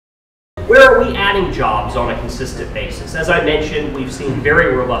Where are we adding jobs on a consistent basis? As I mentioned, we've seen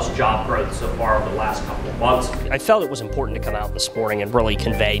very robust job growth so far over the last couple of months. I felt it was important to come out this morning and really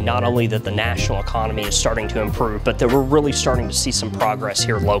convey not only that the national economy is starting to improve, but that we're really starting to see some progress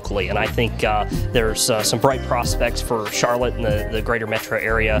here locally. And I think there's some bright prospects for Charlotte and the greater metro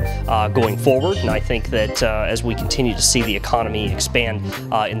area going forward. And I think that as we continue to see the economy expand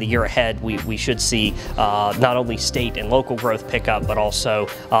in the year ahead, we should see not only state and local growth pick up, but also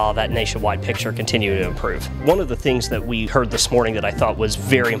that nationwide picture continue to improve. One of the things that we heard this morning that I thought was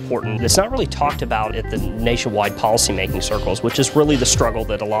very important, it's not really talked about at the nationwide policymaking circles, which is really the struggle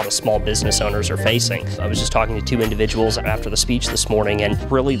that a lot of small business owners are facing. I was just talking to two individuals after the speech this morning,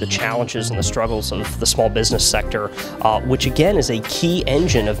 and really the challenges and the struggles of the small business sector, which again is a key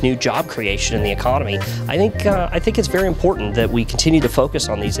engine of new job creation in the economy. I think it's very important that we continue to focus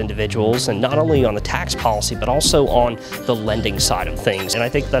on these individuals, and not only on the tax policy, but also on the lending side of things. And I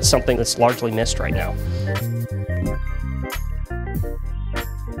think that's something that's largely missed right now.